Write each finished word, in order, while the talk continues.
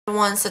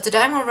Everyone, so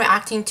today I'm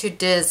reacting to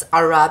this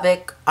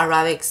Arabic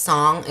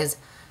song. Is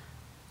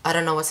I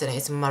don't know what's the name.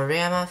 It's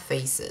Myriam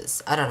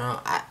Faces. I don't know.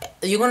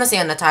 You're gonna see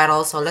on the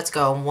title. So let's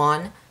go.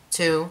 1,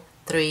 2,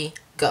 3,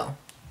 go.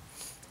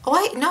 Oh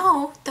wait,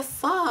 no, the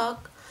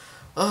fuck.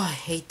 Oh, I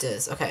hate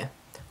this. Okay,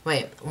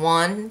 wait.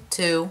 1,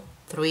 2,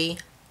 3,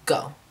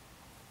 go.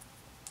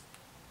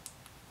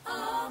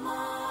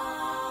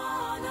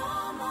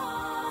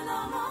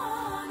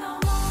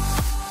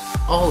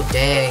 Oh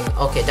dang.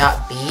 Okay,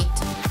 that beat.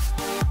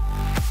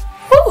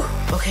 Whew.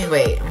 Okay,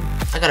 wait.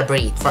 I gotta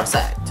breathe for a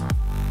sec.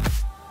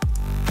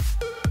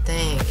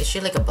 Dang, is she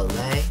like a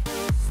ballet?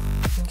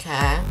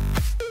 Okay.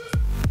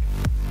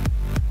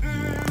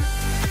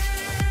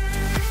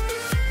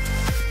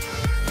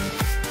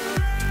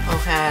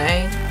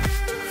 Okay.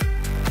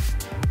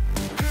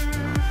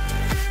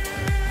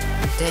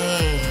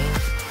 Dang.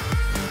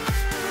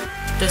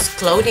 This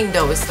clothing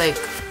though is like...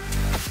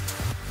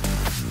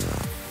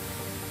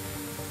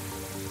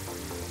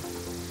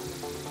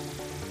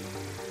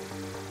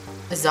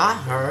 Is that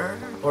her?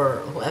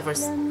 Or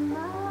whoever's...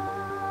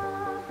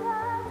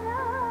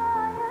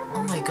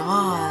 Oh my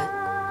god.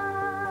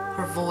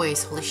 Her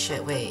voice, holy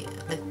shit, wait.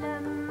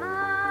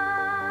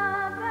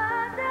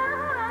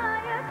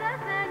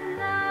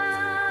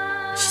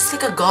 She's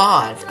like a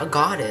god, a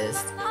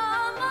goddess.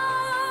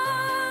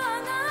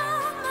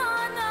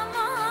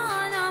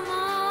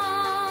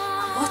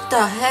 What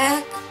the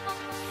heck?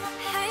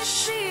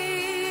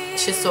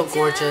 She's so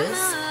gorgeous.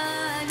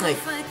 Like...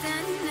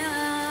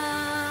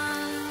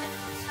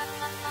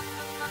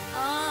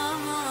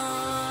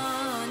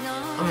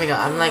 Oh my god,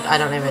 I'm like, I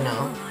don't even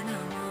know.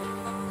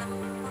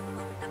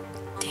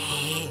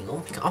 Dang, oh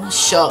my god, I'm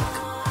shook.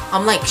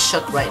 I'm like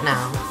shook right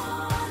now.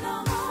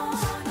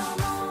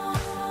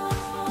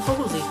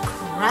 Holy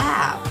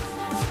crap.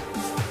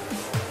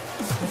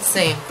 Let's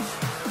see.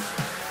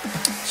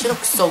 She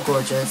looks so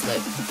gorgeous,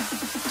 like,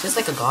 just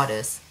like a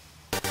goddess.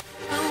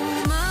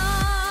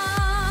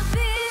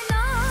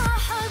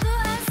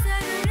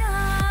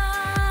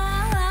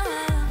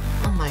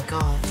 Oh my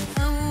god.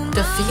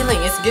 The feeling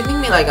is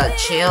giving me like a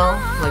chill,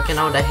 like, you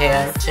know, the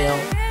hair chill.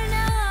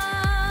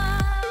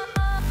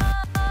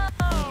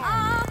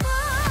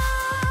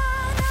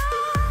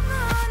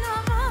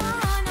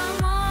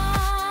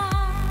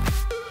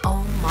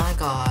 Oh my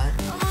god.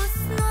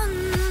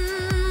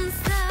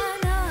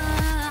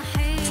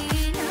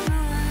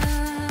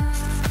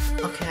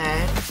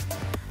 Okay.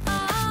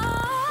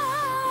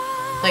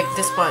 Like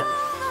this part.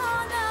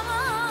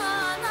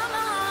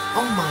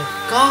 Oh my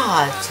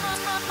god.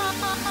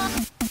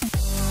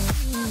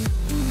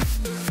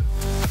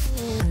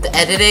 The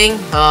editing,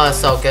 oh,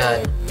 so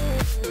good.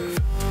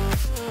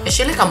 Is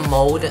she like a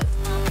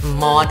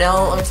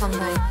model or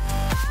something?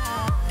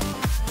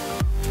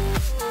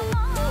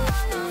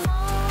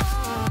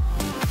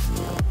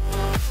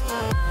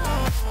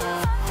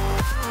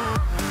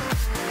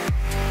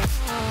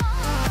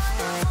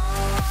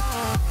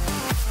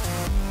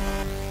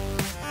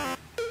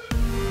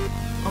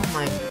 Oh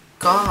my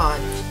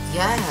god,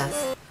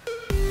 yes.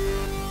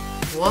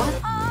 What?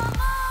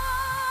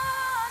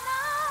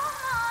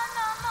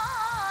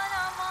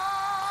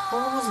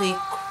 Holy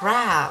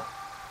crap.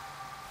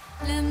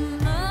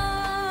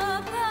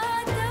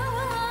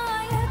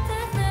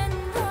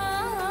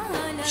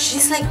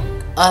 She's like,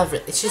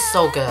 she's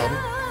so good.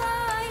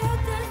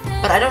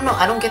 But I don't know,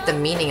 I don't get the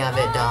meaning of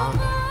it though.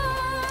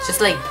 Just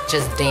like,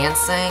 just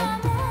dancing.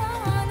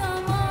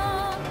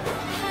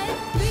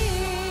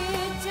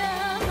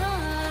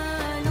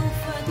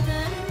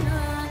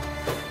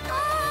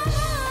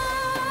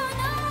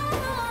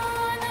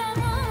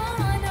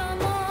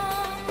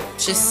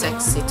 She's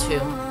sexy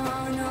too.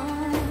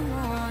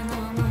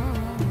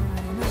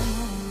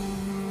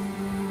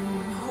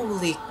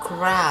 Holy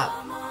crap.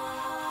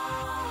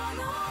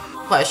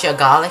 What, is she a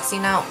galaxy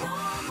now?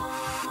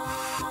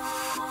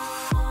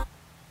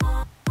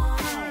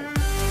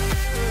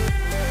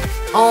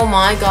 Oh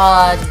my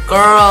god,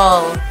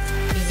 girl.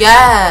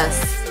 Yes.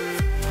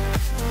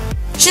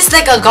 She's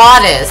like a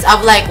goddess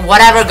of like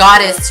whatever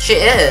goddess she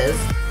is.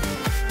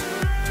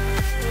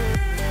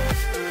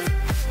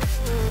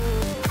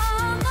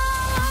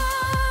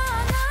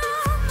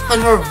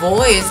 And her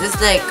voice is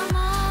like,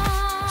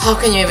 how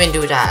can you even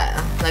do that?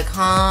 Like,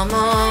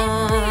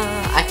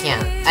 I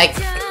can't. I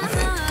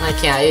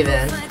can't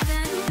even.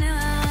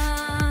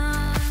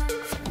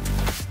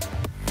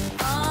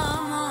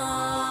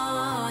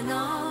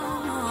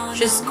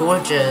 She's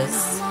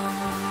gorgeous.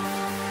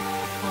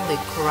 Holy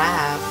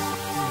crap.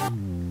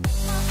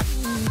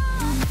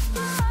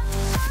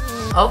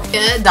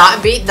 Okay, that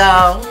beat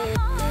though.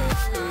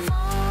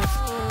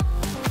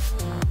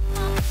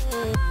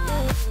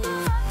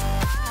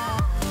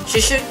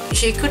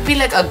 She could be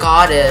like a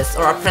goddess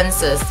or a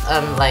princess,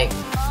 like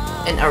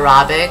in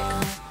Arabic.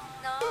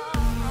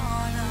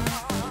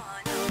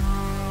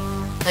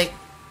 Like,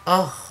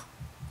 oh,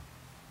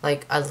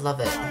 like I love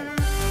it.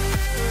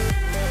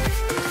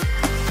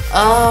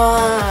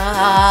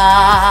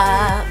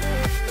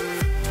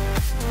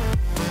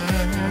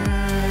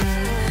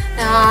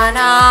 Na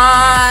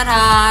na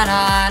na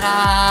na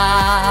na.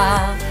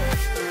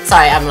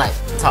 Sorry, I'm like,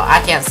 so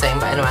I can't sing,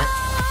 but anyway.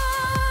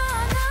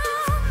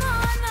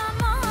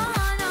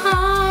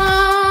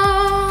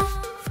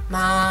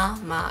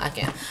 I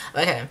can't.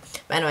 Okay,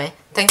 but anyway,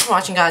 thanks for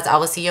watching, guys. I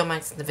will see you in my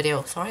next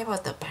video. Sorry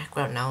about the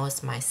background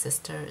noise. My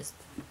sister is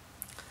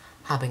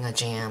having a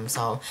jam.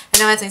 So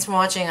anyway, thanks for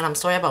watching, and I'm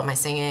sorry about my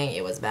singing.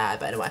 It was bad,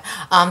 but anyway,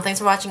 thanks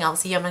for watching. I'll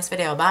see you in my next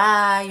video.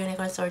 Bye,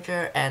 Unicorn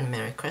Soldier, and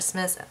Merry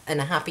Christmas and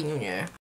a Happy New Year.